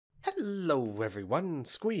Hello everyone,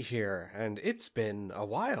 Squee here, and it's been a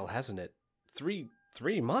while, hasn't it? Three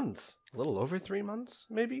months? A little over 3 months,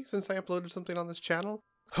 maybe, since I uploaded something on this channel?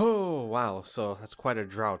 Oh, wow, so that's quite a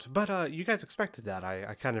drought. But, you guys expected that.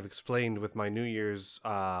 I kind of explained with my New Year's,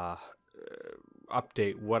 update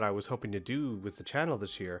what I was hoping to do with the channel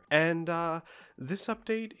this year. And, this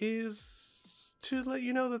update is to let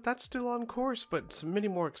you know that that's still on course, but some many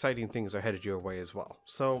more exciting things are headed your way as well.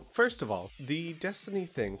 So, first of all, the Destiny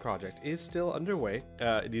Thing project is still underway.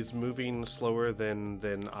 It is moving slower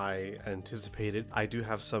than I anticipated. I do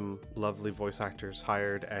have some lovely voice actors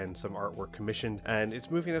hired and some artwork commissioned, and it's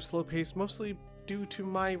moving at a slow pace mostly due to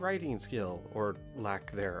my writing skill, or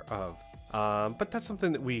lack thereof. But that's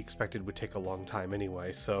something that we expected would take a long time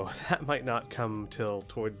anyway, so that might not come till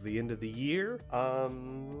towards the end of the year.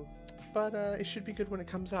 But it should be good when it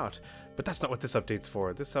comes out. But that's not what this update's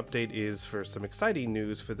for. This update is for some exciting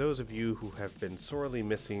news for those of you who have been sorely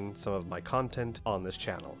missing some of my content on this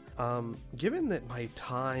channel. Given that my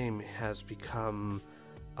time has become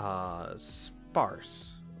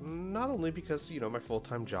sparse, not only because, you know, my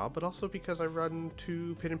full-time job, but also because I run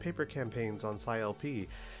 2 pen and paper campaigns on SciLP,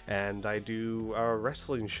 and I do a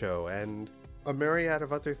wrestling show, and a myriad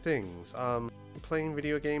of other things. Playing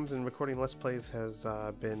video games and recording Let's Plays has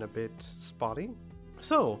been a bit spotty.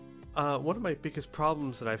 So, one of my biggest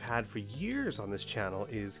problems that I've had for years on this channel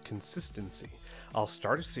is consistency. I'll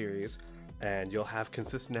start a series, and you'll have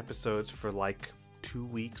consistent episodes for like 2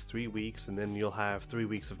 weeks, 3 weeks, and then you'll have 3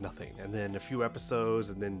 weeks of nothing, and then a few episodes,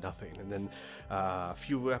 and then nothing, and then a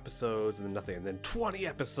few episodes, and then nothing, and then 20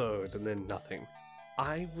 episodes, and then nothing.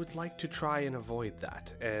 I would like to try and avoid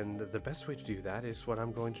that, and the best way to do that is what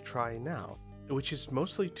I'm going to try now, which is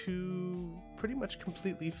mostly to pretty much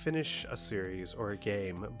completely finish a series or a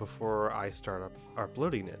game before I start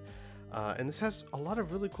uploading it. And this has a lot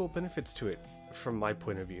of really cool benefits to it from my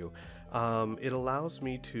point of view. It allows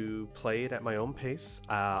me to play it at my own pace,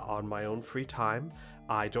 on my own free time.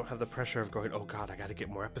 I don't have the pressure of going, oh god, I gotta get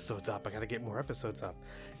more episodes up,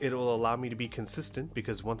 It will allow me to be consistent,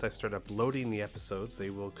 because once I start uploading the episodes, they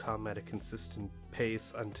will come at a consistent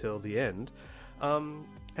pace until the end.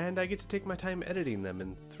 And I get to take my time editing them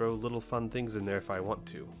and throw little fun things in there if I want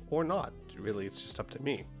to. Or not, really, it's just up to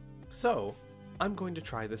me. So, I'm going to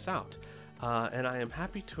try this out. And I am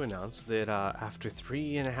happy to announce that after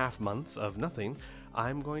 3.5 months of nothing,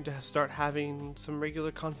 I'm going to start having some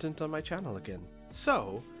regular content on my channel again.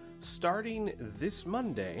 So, starting this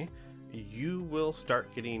Monday, you will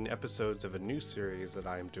start getting episodes of a new series that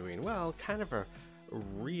I'm doing, well, kind of a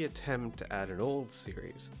reattempt at an old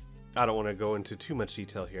series. I don't want to go into too much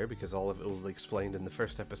detail here because all of it will be explained in the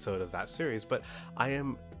first episode of that series, but I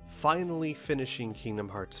am finally finishing Kingdom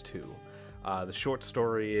Hearts 2. The short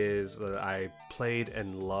story is that I played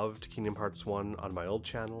and loved Kingdom Hearts 1 on my old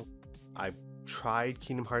channel. I tried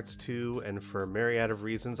Kingdom Hearts 2, and for a myriad of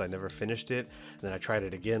reasons I never finished it. And then I tried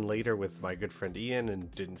it again later with my good friend Ian and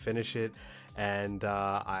didn't finish it, and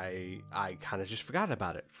I kind of just forgot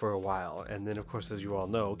about it for a while. And then, of course, as you all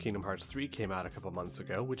know, Kingdom Hearts 3 came out a couple months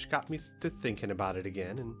ago, which got me to thinking about it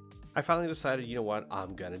again, and I finally decided, you know what,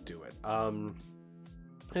 I'm gonna do it.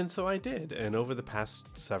 And so I did, and over the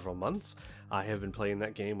past several months, I have been playing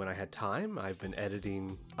that game when I had time. I've been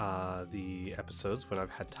editing the episodes when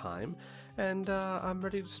I've had time, and I'm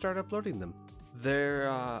ready to start uploading them.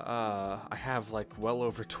 I have like well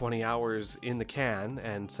over 20 hours in the can,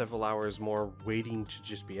 and several hours more waiting to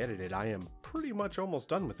just be edited. I am pretty much almost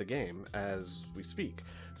done with the game as we speak,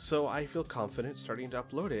 so I feel confident starting to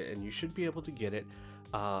upload it, and you should be able to get it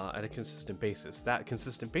at a consistent basis. That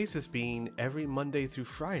consistent basis being every Monday through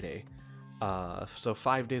Friday, so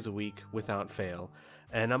 5 days a week without fail.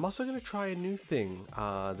 And I'm also going to try a new thing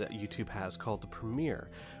that YouTube has called the Premiere,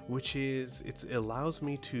 which is, it allows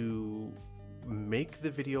me to make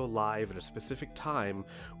the video live at a specific time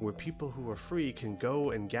where people who are free can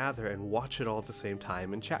go and gather and watch it all at the same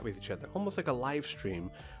time and chat with each other, almost like a live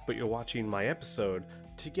stream, but you're watching my episode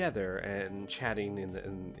together and chatting in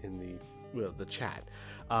the chat.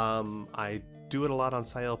 I do it a lot on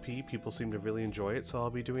SciLP. People seem to really enjoy it, so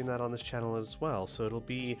I'll be doing that on this channel as well. So it'll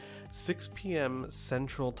be 6 p.m.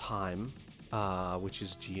 Central Time, which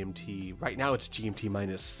is GMT. Right now it's GMT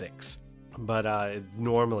minus 6, but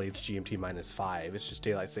normally it's GMT minus 5. It's just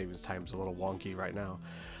daylight savings time's a little wonky right now.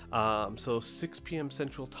 So 6 p.m.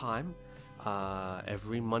 Central Time.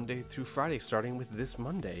 Every Monday through Friday, starting with this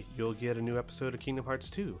Monday, you'll get a new episode of Kingdom Hearts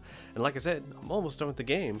 2. And like I said, I'm almost done with the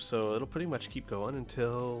game, so it'll pretty much keep going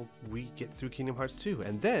until we get through Kingdom Hearts 2.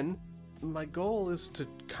 And then, my goal is to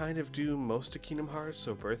kind of do most of Kingdom Hearts,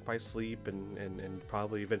 so Birth by Sleep and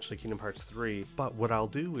probably eventually Kingdom Hearts 3. But what I'll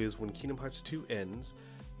do is, when Kingdom Hearts 2 ends,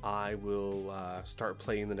 I will start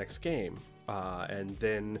playing the next game. And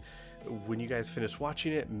then when you guys finish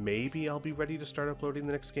watching it, maybe I'll be ready to start uploading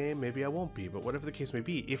the next game, maybe I won't be, but whatever the case may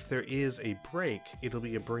be, if there is a break, it'll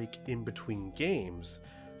be a break in between games.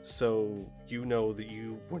 So you know that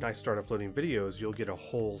when I start uploading videos, you'll get a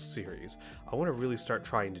whole series. I want to really start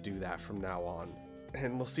trying to do that from now on,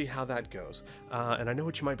 and we'll see how that goes. And I know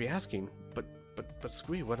what you might be asking, but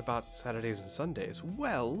Squee, what about Saturdays and Sundays?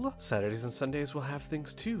 Well, Saturdays and Sundays will have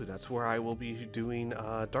things too. That's where I will be doing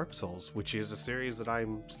Dark Souls, which is a series that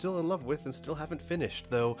I'm still in love with and still haven't finished,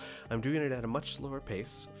 though I'm doing it at a much slower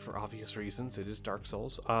pace for obvious reasons. It is Dark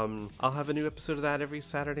Souls. I'll have a new episode of that every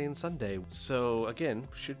Saturday and Sunday, so again,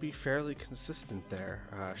 should be fairly consistent there.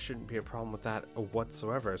 Shouldn't be a problem with that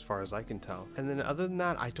whatsoever as far as I can tell. And then other than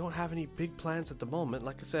that, I don't have any big plans at the moment.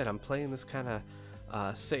 Like I said, I'm playing this kind of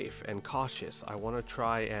safe and cautious. I want to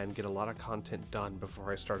try and get a lot of content done before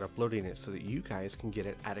I start uploading it so that you guys can get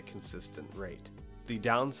it at a consistent rate. The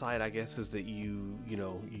downside, I guess, is that you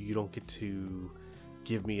don't get to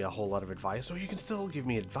give me a whole lot of advice, or you can still give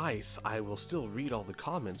me advice. I will still read all the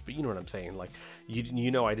comments, but you know what I'm saying, like,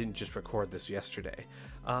 I didn't just record this yesterday.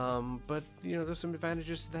 But there's some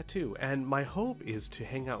advantages to that too, and my hope is to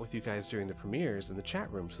hang out with you guys during the premieres in the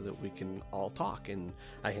chat room so that we can all talk and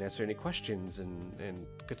I can answer any questions and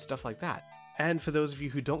good stuff like that. And for those of you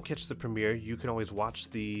who don't catch the premiere, you can always watch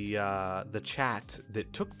the chat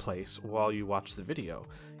that took place while you watch the video,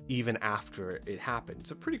 even after it happened.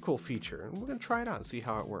 It's a pretty cool feature, and we're going to try it out and see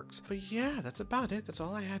how it works. But yeah, that's about it. That's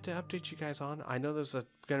all I had to update you guys on. I know there's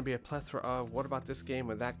going to be a plethora of what about this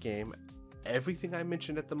game or that game. Everything I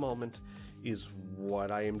mentioned at the moment is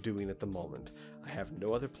what I am doing at the moment. I have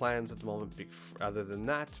no other plans at the moment other than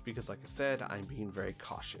that, because like I said, I'm being very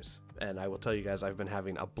cautious. And I will tell you guys, I've been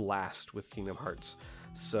having a blast with Kingdom Hearts.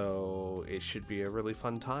 So it should be a really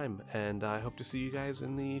fun time, and I hope to see you guys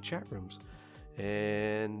in the chat rooms.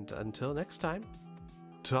 And until next time,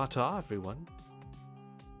 ta-ta everyone.